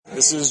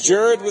This is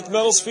Jared with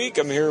Metal Speak.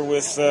 I'm here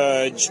with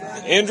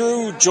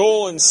Andrew,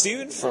 Joel, and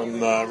Steven from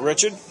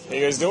Wretched. How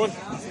you guys doing?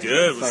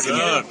 Good, what's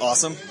up?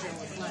 Awesome.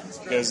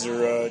 You guys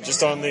are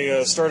just on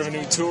the start of a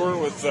new tour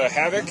with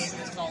Havoc.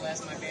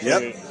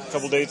 Yep. A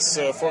couple dates,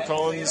 Fort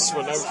Collins,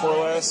 what night before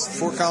last?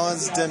 Fort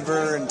Collins,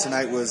 Denver, and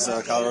tonight was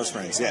Colorado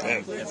Springs. Yeah.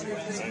 Man,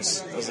 nice.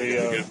 That was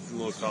Good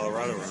little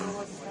Colorado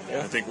round.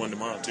 Yeah. I think one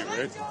tomorrow too, right?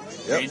 Yep.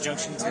 Grand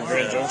Junction.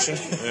 Grand Junction.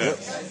 Yeah.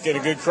 Get a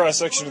good cross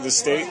section of the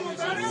state.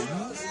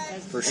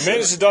 For You sure.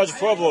 managed to dodge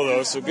Pueblo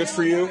though, so good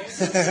for you.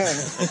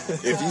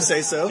 If you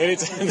say so.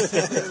 Anytime.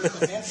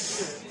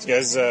 You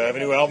guys have a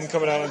new album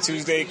coming out on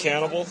Tuesday,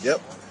 Cannibal. Yep.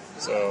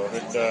 So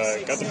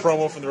got the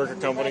promo from the record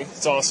company.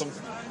 It's awesome.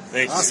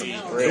 Thanks. Awesome.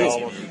 Great Cool.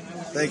 album.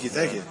 Thank you.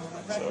 So,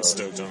 I'm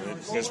stoked on it.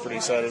 you guys pretty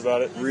excited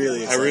about it?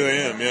 Really I excited. really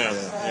am,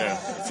 yeah. I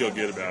feel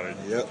good about it.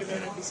 Yep.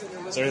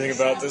 Is there anything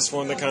about this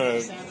one that kind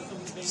of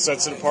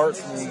sets it apart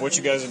from what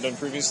you guys have done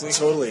previously?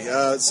 Totally.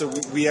 So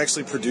we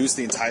actually produced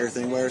the entire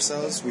thing by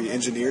ourselves. We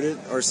engineered it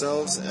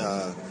ourselves.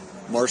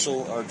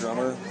 Marshall, our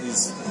drummer,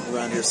 he's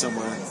around here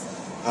somewhere.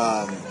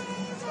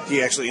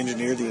 He actually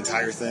engineered the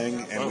entire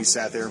thing, and we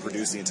sat there and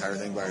produced the entire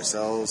thing by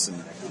ourselves.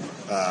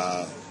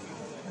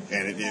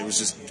 And it was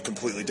just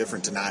completely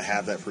different to not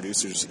have that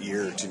producer's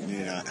ear, to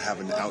have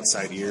an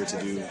outside ear to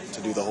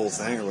do the whole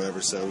thing or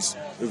whatever. So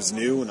it was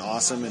new and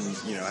awesome, and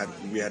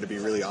we had to be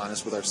really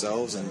honest with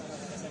ourselves, and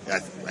I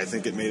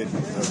think it made it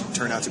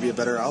turn out to be a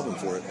better album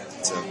for it.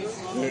 So,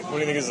 What do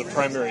you think is the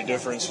primary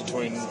difference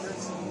between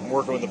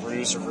working with a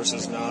producer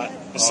versus not?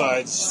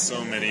 Besides,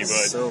 So many.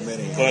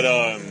 But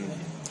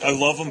I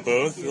love them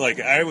both.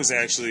 Like, I was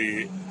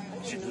actually,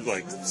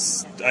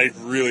 I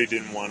really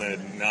didn't want to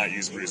not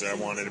use a producer. I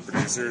wanted a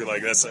producer.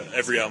 Like, that's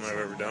every album I've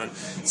ever done.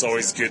 It's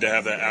always good to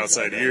have that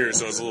outside ear,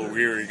 so I was a little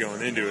weary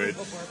going into it.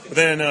 But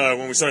then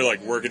when we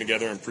started, working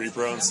together in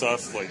pre-pro and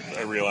stuff,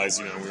 I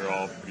realized, we were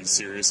all pretty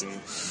serious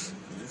and,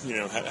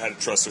 had to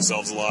trust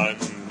ourselves a lot.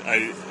 And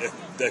I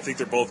think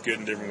they're both good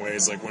in different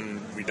ways. Like,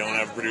 when we don't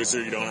have a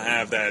producer, you don't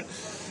have that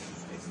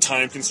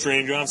time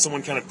constraint. You don't have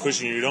someone kind of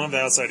pushing you. You don't have the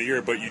outside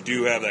ear, but you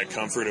do have that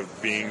comfort of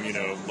being,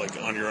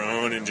 on your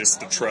own and just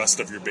the trust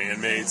of your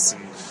bandmates.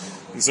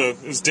 And so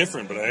it was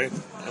different, but I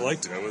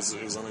liked it. It was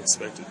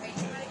unexpected.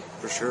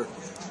 for sure.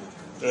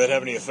 did that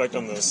have any effect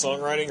on the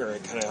songwriting or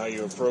kind of how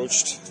you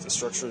approached the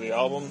structure of the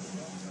album?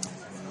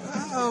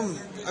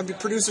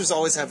 Producers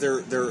always have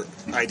their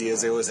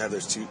ideas. They always have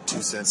their two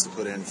cents to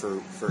put in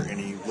for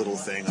any little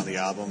thing on the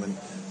album, and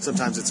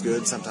sometimes it's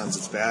good, sometimes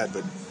it's bad.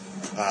 But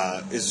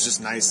it's just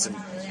nice to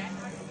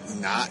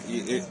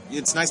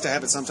it's nice to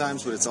have it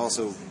sometimes, but it's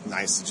also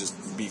nice to just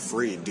be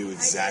free and do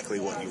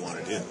exactly what you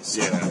want to do.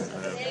 So. Yeah.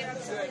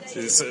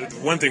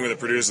 One thing with a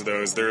producer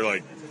though is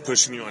they're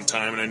pushing you on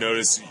time, and I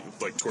noticed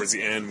towards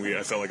the end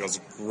I felt like I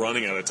was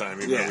running out of time,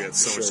 even though we had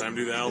so much time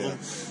to do the album.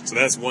 Yeah. So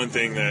that's one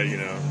thing that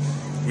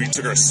we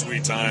took our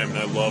sweet time, and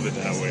I love it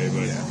that way.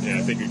 But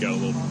I think we got a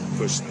little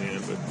push in the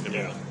end, but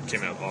it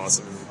came out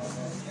awesome.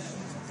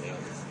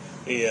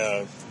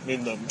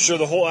 I'm sure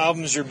the whole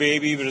album's your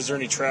baby, but is there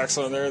any tracks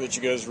on there that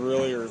you guys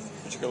really are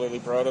particularly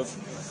proud of?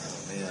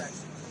 Yeah.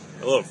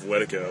 I love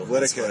Wetico.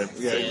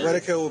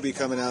 Wetico will be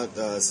coming out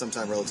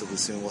sometime relatively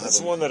soon. That's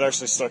the one that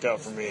actually stuck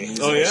out for me.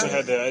 Oh,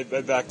 yeah?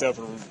 I backed up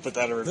and put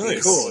that in repeat.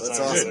 Really cool. That's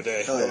awesome.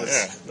 The other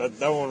day.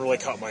 That one really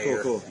caught my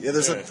ear. Cool. Yeah,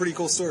 there's a pretty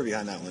cool story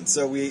behind that one.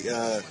 So we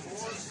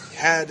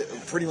had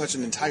pretty much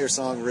an entire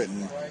song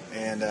written,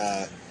 and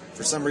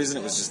for some reason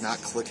it was just not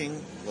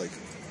clicking.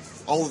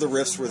 All of the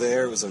riffs were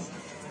there. It was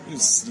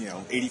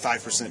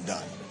 85%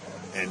 done.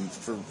 And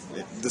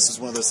this is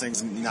one of those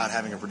things, not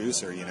having a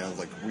producer, we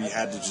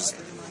had to just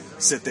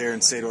sit there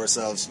and say to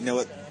ourselves, you know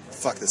what,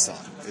 fuck this song.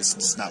 It's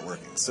just not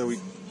working. So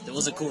there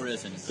was a cool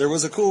riff in it. There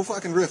was a cool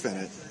fucking riff in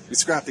it. We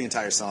scrapped the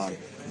entire song,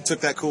 took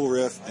that cool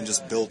riff and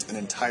just built an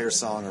entire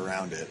song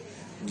around it.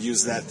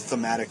 Use that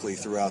thematically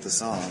throughout the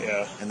song,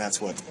 and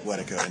that's what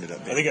Wetico ended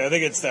up being. I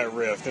think it's that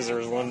riff, because there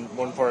was one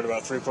part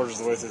about 3/4 of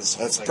the way through the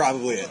song. That's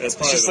probably it. It's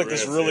just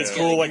this really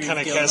cool, kind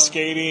of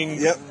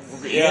cascading. Yep.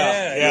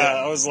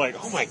 Yeah. I was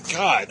like, oh my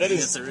god,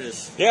 That's the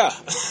riff. Yeah.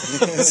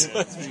 That's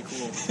pretty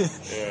cool.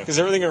 Because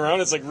everything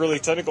around it's really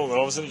technical, and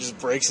all of a sudden it just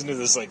breaks into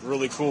this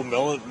really cool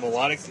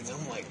melodic thing.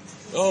 I'm like,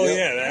 oh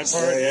yeah, that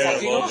part. Yeah, I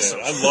love awesome.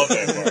 that. I love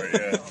that part.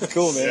 Yeah.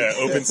 Cool, man. Yeah, it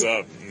opens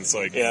up, and it's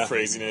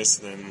craziness,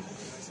 and then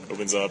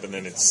opens up, and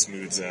then it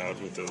smooths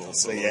out with the little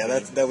solo. So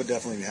that would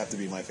definitely have to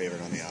be my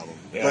favorite on the album.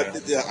 Yeah.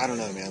 But I don't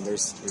know, man.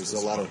 There's a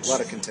lot of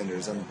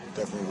contenders. I'm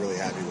definitely really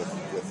happy with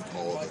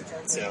all of it.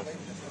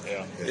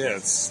 Yeah.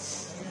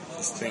 It's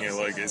the thing I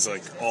like is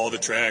all the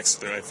tracks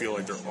that I feel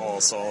like they're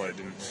all solid,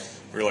 and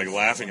we were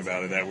laughing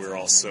about it that we were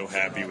all so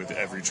happy with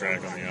every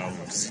track on the album,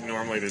 because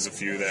normally there's a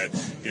few that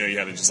you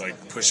had to just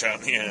push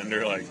out in the end,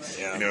 or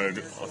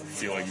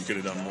feel like you could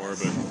have done more,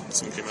 but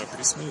this one came out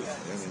pretty smooth.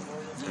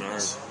 In our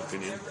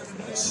opinion.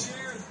 Nice.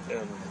 Yeah,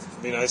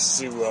 it'd be nice to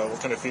see what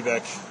kind of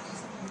feedback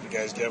you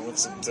guys get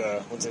once it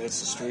hits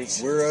the streets.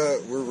 We're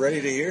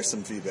ready to hear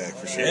some feedback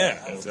for sure. Yeah,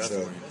 definitely.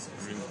 So,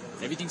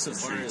 Everything so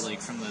far, like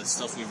from the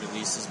stuff we've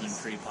released, has been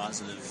pretty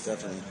positive.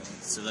 Definitely.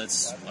 So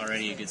that's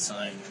already a good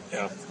sign.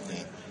 Yeah.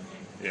 Yeah.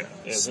 Yeah,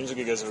 it seems like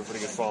you guys have a pretty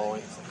good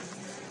following.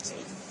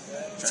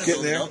 It's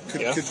getting there.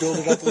 Could Yeah. build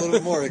it up a little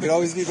bit more. It could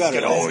always be better.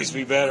 Could always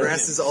be better.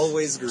 Grass is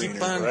always greener.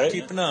 Keep on Right?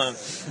 keeping on.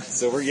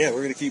 So we're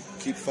gonna keep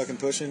fucking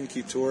pushing,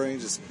 keep touring,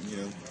 just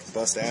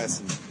bust ass,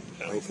 and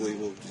hopefully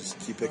we'll just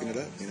keep picking it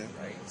up.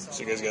 So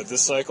you guys got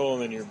this cycle,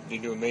 and then you're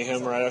doing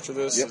Mayhem right after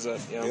this. Yep. Is that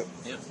Yep.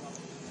 Yep.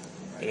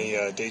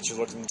 any dates you're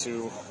looking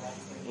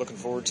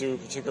forward to,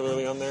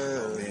 particularly on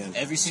there? Or? Man,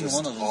 Every single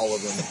just one of them. all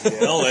of them.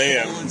 Yeah.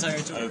 LA, Whole entire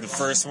tour. the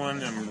first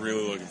one, I'm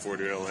really looking forward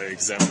to LA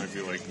because that one I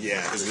feel like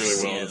is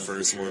really well. Yeah. The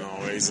first one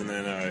always, and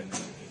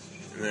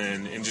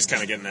then just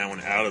kind of getting that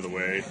one out of the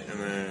way, and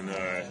then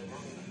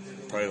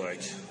probably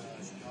like,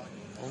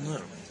 oh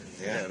no,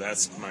 yeah,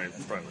 that's probably my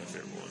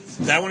favorite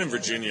one. That one in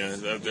Virginia,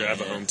 I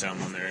have a hometown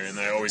one there, and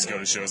I always go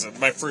to shows.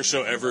 My first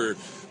show ever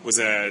was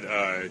at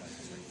it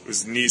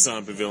was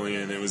Nissan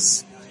Pavilion.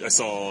 I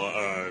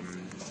saw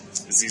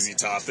ZZ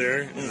Top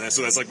there, and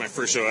so that's like my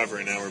first show ever,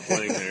 and now we're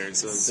playing there.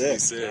 So it's Sick.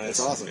 sick. That's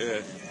awesome.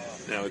 Yeah.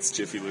 Now it's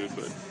Jiffy Lube,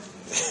 but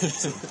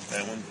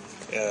that one.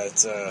 Yeah,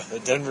 it's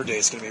the Denver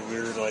date's gonna be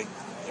weird. Like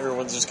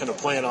everyone's just kind of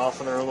playing off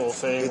on their own little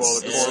thing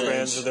while the core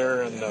bands are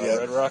there and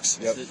Red Rocks.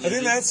 Yep. I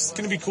think that's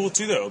going to be cool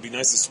too, though. It'd be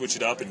nice to switch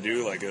it up and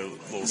do like a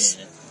little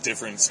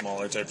different,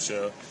 smaller type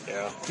show.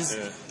 Yeah. Because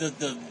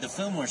the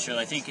Fillmore show,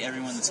 I think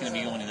everyone that's going to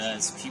be going to that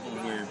is people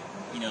who are,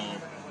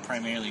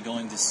 primarily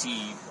going to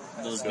see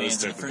those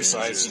bands in the type of first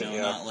bands, place,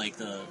 yeah. not like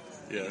the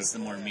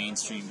more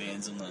mainstream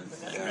bands on the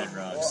Red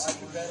Rocks.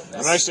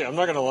 I'm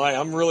not gonna lie,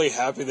 I'm really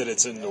happy that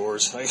it's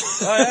indoors. Like,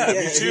 Oh yeah,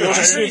 me too.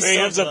 just I'm the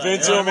Mayhems I've been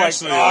to, Yeah, I'm like,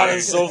 actually, God,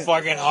 it's so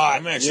fucking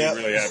hot. actually Yeah.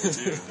 really happy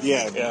too.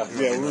 Yeah,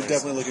 Yeah. we're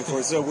definitely looking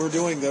forward. So we're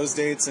doing those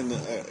dates and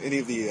any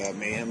of the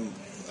Mayhem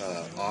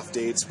off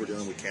dates we're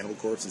doing with Cannibal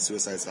Corpse and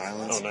Suicide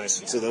Silence. Oh,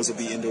 nice. So those will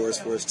be indoors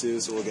for us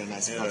too. So we'll get a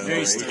nice fun Very break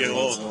We still get a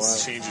once in little while.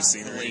 change of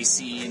scenery.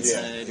 AC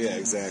inside. Yeah,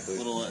 exactly.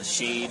 Little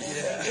shade.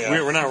 Yeah.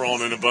 We're not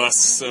rolling in a bus,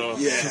 so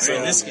Yeah.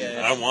 so This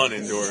guy. I want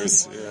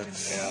indoors.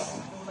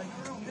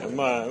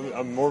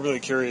 I'm morbidly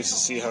curious to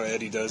see how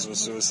Eddie does with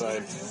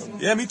Suicide.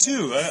 Yeah, me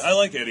too. I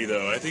like Eddie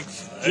though. I think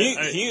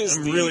He is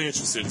I'm the really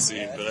interested to see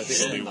it, but I think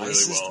he'll do really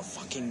nicest well.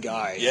 fucking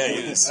guy. Yeah,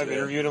 he is. I've Yeah.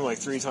 interviewed him like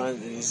 3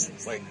 times, and he's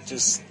like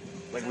just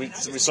like we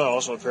saw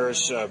also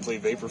Parish play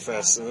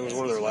Vaporfest, and it was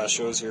one of their last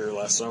shows here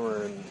last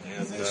summer, and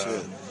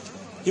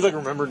he like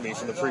remembered me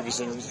from the previous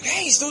interview. He's like,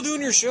 "Hey, you still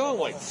doing your show?" I'm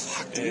like,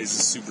 "Fuck, Yeah, dude." he's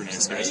a super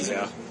nice guy.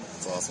 Yeah.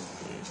 It's awesome.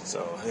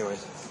 So anyway,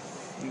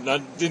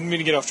 didn't mean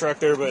to get off track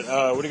there, but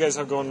what do you guys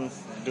have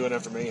doing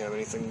after Mayhem?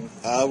 Anything?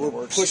 We're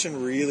works?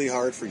 pushing really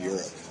hard for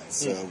Europe.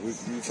 So we've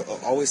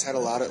always had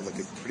a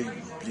pretty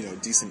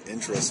decent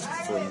interest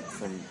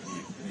from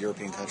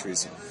European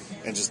countries,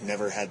 and just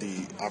never had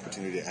the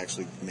opportunity to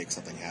actually make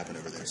something happen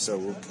over there. So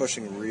we're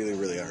pushing really,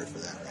 really hard for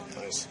that right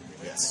now. Nice.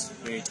 Yes,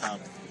 Very top.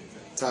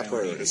 top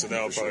priority. So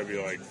that'll for sure. probably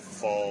be like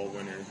fall,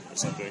 winter, or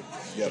something.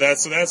 Yep.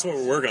 That's what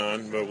we're working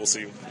on, but we'll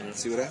see.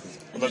 See what happens.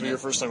 Will that be your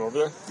first time over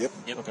there? Yep.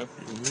 Yep. Okay.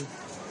 And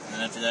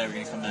then after that, we're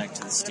going to come back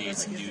to the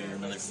States and do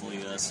another full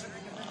US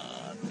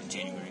in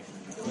January.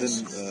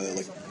 Then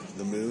like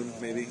the moon,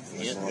 maybe.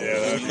 Like Yep. Mars. Yeah,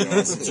 that'd be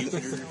awesome.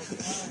 Jupiter.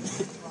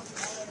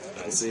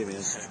 We'll see, man.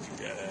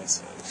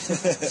 Yes.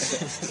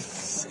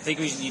 I think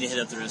we need to hit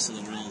up the rest of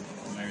the world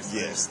on Earth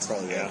Yeah, first.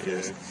 probably that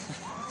first.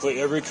 Play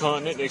every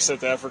continent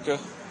except Africa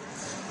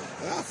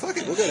Fuck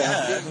it, we'll go to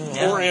Africa.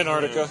 Yeah. or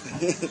Antarctica.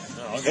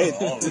 Hey,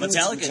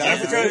 Metallica, yeah.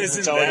 Africa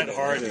isn't Metallica. that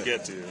hard to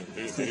get to.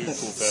 They do cool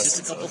festivals. Just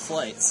a couple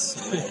flights.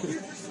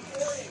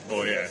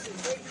 Oh yeah.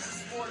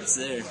 It's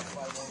there. So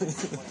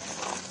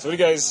what do you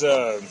guys?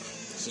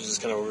 This is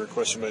just kind of a weird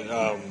question, but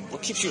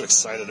what keeps you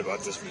excited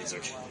about this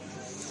music?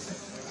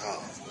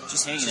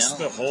 Just hanging Just out,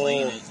 the whole-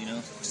 playing it,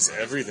 Just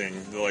everything.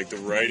 The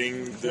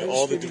writing, I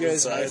all the just give you different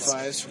guys high sides.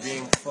 fives for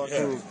being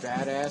fucking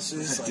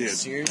badasses. Like, Dude,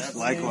 seriously.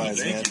 Likewise,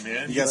 Thank man. you,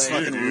 man. You guys You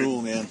too, fucking dude.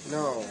 rule, man.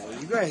 No,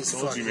 you guys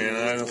Told fucking you, man.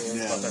 I rule, thought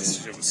Yeah, that man.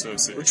 shit was so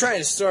sick. We're trying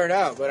to start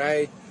out, but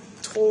I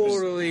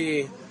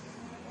totally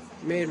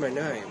made my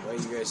night. What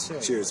you guys say?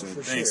 Cheers, man.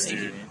 For Thanks, sure.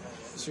 dude.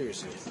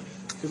 Seriously.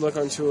 Good luck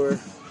on tour.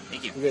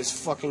 Thank you. You guys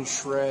fucking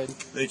shred.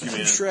 Thank you, Keep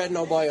man. shredding.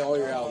 I'll buy all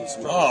your albums.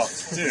 bro. Oh,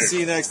 See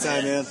dude. you next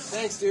time, man.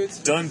 Thanks, dudes.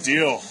 Done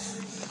deal.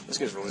 This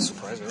guy's really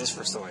surprised me. This is the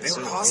first time I They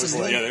seen were it. I was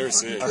awesome, like, Yeah, they were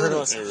sick. I heard it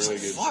was They were really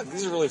good. fuck,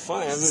 these are really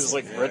fun. I have this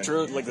like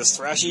retro, like this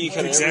thrashy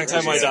kind of Exactly,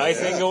 every time I yeah, die yeah.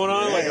 thing going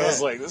on. Like I Yeah.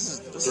 was like, this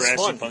is Thrashy,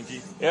 fun.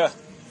 punky. Yeah.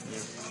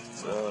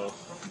 So,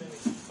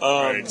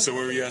 Alright, so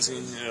what were you asking?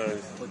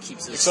 What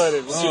keeps us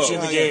excited. What keeps you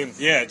in the game?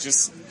 Yeah,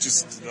 just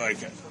like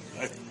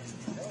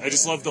I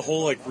just love the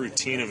whole like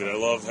routine of it. I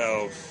love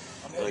how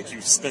like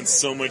you spend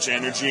so much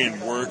energy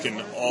and work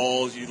and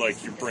all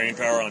like your brain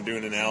power on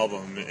doing an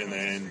album, and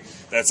then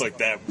that's like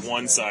that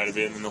one side of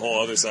it, and then the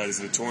whole other side is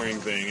the touring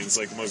thing. And it's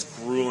like the most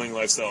grueling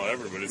lifestyle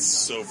ever, but it's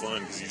so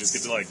fun because you just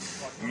get to like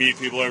meet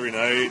people every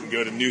night and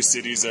go to new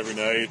cities every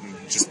night and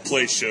just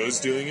play shows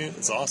doing it.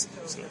 It's awesome.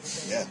 So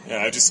yeah,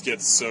 I just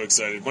get so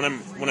excited when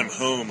I'm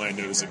home. I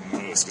notice it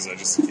most because I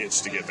just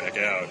itch to get back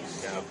out.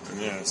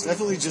 Yeah, so.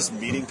 Definitely just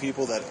meeting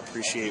people that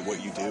appreciate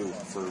what you do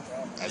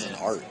as an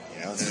art.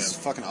 You know, it's just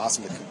fucking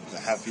awesome to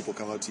have people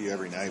come up to you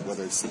every night,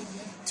 whether it's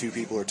 2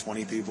 people or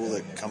 20 people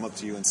that come up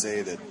to you and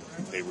say that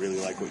they really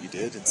like what you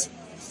did. It's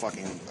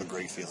fucking a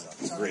great feeling.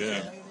 It's a great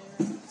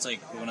feeling. It's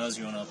like when I was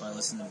growing up, I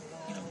listened to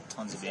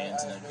tons of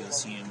bands, and I'd go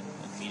see them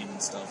and meet them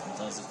and stuff. And I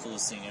thought it was the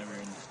coolest thing ever.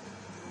 And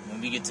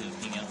when we get to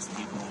hang out with the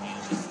people and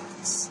meet them,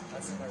 it's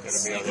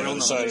be like on the we're on other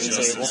the side other of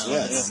the side table. now.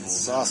 Yeah,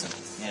 it's awesome.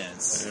 Yeah,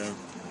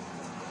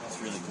 it's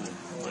really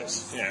cool.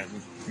 Nice. Yeah,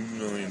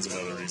 millions of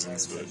other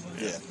reasons, but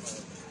Yeah.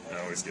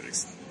 I always get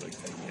it's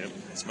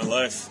my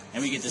life.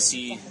 And we get to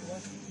see,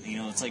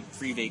 it's like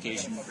free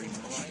vacation pretty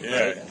much.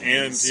 Yeah, Right?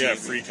 and See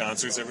free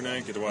concerts every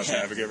night. Get to watch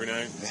Yeah. Havoc every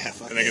night,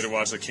 fuck and I get to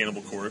watch like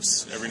Cannibal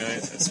Corpse every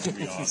night. That's gonna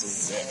be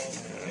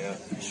awesome.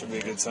 Yeah, should be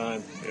a good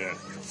time. Yeah,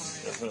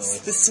 Definitely.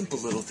 the simple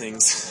little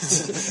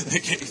things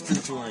that get you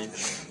through touring.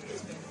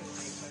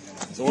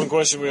 So one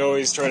question we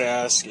always try to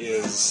ask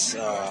is,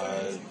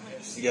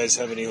 you guys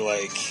have any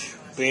like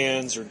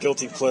bands or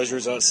guilty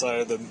pleasures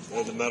outside of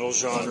the metal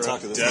genre?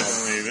 Talk to this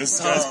Definitely, this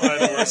guy's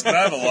probably the worst, but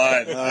I have a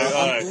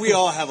lot. we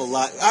all have a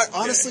lot.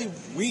 Honestly,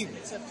 we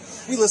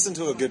listen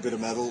to a good bit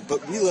of metal,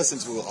 but we listen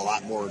to a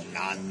lot more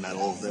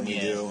non-metal than we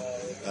do.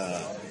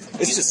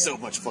 It's just so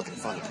much fucking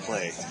fun to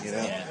play, you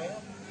know?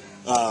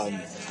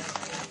 Yeah.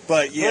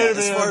 But yeah, Hey, as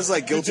man. far as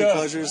like guilty Good job.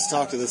 pleasures,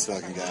 talk to this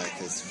fucking guy,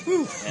 because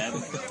Yeah,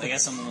 I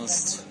guess I'm the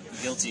most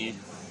guilty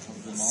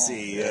of them all.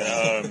 see,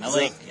 I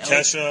like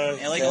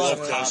Kesha. I like a lot of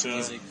love pop Kesha.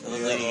 music. I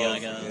love Lady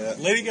Gaga.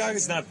 Lady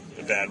Gaga's not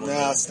a bad one.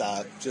 Nah,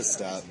 stop. Just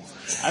stop.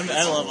 I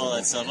love all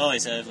that stuff. I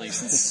always have, like,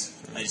 since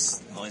I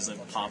just always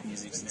like pop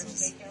music since I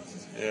was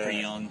pretty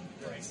young.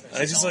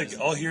 I just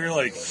I'll hear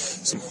like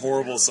some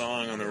horrible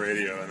song on the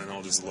radio and then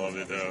I'll just love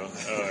it though.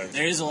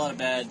 There is a lot of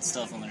bad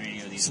stuff on the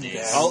radio these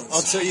days. I'll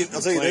tell you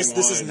this.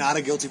 This is wine. not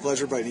a guilty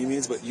pleasure by any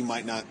means, but you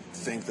might not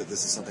think that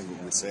this is something we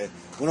would say.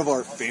 One of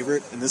our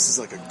favorite, and this is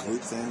like a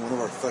group thing, one of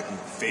our fucking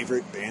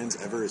favorite bands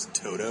ever is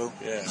Toto.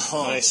 Yeah,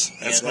 Oh, nice.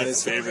 That's yeah, my that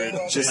is favorite. My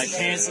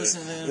parents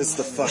listen to them. It's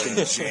the fucking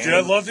jam. Dude, I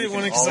loved it We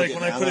when can it's all like get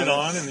when I down put it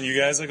on on and you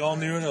guys all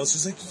knew it. I was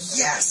just like,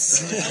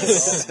 yes.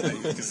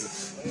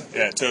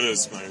 Yeah,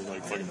 Toto's my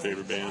fucking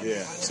favorite band.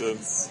 Yeah. So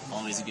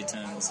Always a good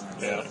time listening.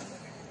 yeah.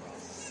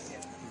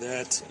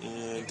 That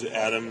and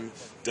Adam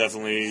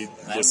definitely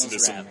listened to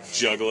some rap.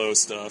 Juggalo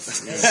stuff.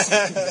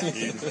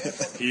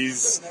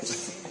 He's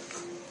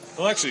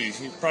well, actually,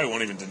 he probably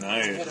won't even deny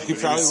it. He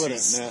probably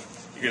wouldn't. Nah.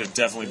 He could have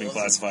definitely been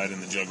classified in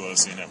the Juggalo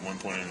scene at one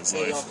point in his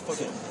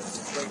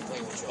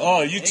life.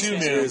 Oh, you too,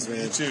 man. Cheers,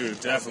 man. You too,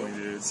 definitely,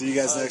 dude. See you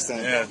guys next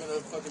time. Yeah. I'm gonna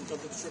fucking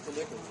jump to the Triple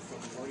Nickel for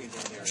fucking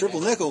partying down there.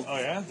 Triple nickel. Oh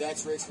yeah.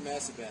 Dax Riggs from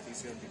Acid Bath.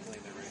 He's gonna be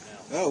playing there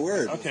right now. Oh,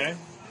 word. Okay.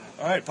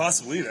 All right.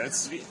 Possibly.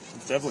 That's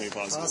definitely a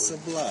possibility.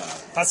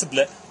 Possibly.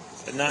 Possibly,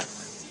 but not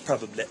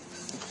probably.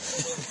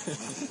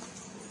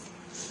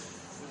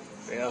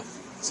 Yeah.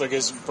 So I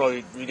guess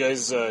probably you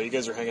guys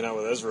are hanging out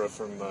with Ezra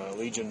from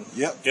Legion.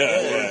 Yep.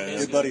 Yeah.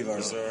 Good buddy of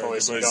ours. Probably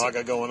some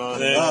Gaga going on.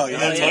 And then, Oh, yeah.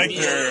 and then Yeah, Mike, me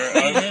their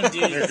and him,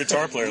 dude.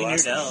 guitar player We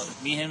last nerded night.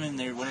 out. Me, him,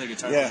 and one of the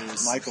guitar Yeah,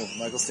 players. Michael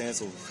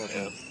Stansel.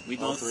 Fucking We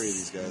all both, 3 of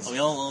these guys. We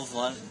all love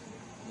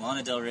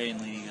Lana Del Rey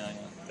and Lady Gaga.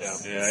 Yeah.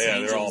 Yeah,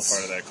 they're all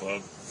part of that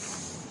club.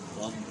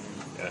 Love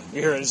them.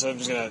 You heard? So I'm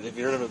just gonna. Have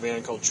you heard of a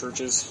band called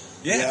Churches?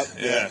 Yeah,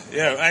 Yep.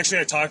 yeah. Actually,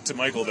 I talked to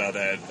Michael about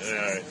that.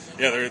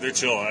 Yeah, they're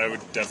chill. I would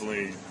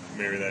definitely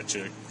marry that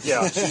chick.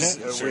 Yeah. She's,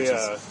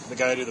 Churches. the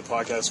guy I do the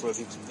podcast with,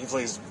 he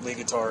plays lead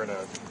guitar in a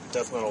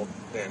death metal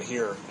band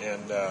here,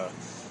 and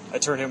I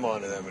turned him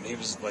on to them, and he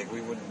was like,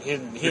 we wouldn't. He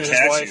and his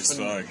catchy wife. as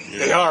And fuck,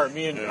 They yeah. are.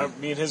 Me and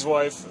his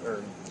wife,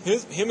 or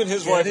him and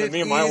his wife, and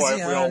me and my wife.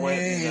 We all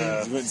went. And,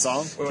 You went and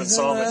saw him? we went and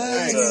saw him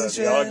at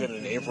the Ogden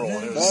in April,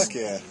 and it was Fuck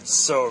yeah.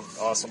 so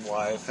awesome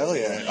live. Hell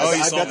yeah. Oh,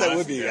 you I saw bet him that live?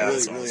 would be Yeah, really,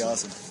 that's really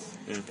awesome.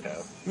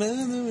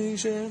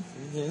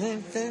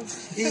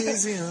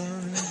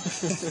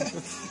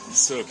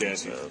 So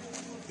catchy. Yep.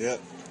 Yeah,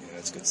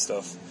 it's good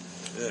stuff.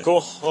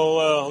 Cool. Well,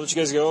 I'll let you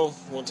guys go.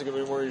 Won't take up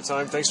any more of your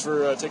time. Thanks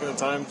for taking the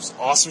time. It's an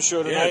awesome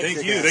show tonight. Yeah, thank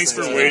you. Kick-ass Thanks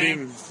for thing.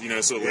 waiting. So late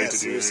Yeah, to do an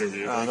seriously.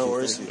 interview. No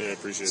worries. Thank you. Yeah,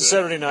 appreciate It's a that.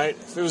 Saturday night.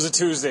 If it was a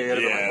Tuesday, I'd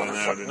have Yeah, been like,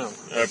 that motherfucker,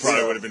 no. I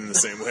probably would have been the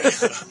same way.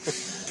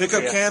 Pick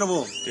up Yeah.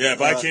 Cannibal. Yeah,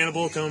 buy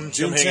Cannibal. Come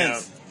June hang 10th.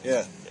 out.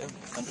 Yeah.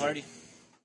 Come party.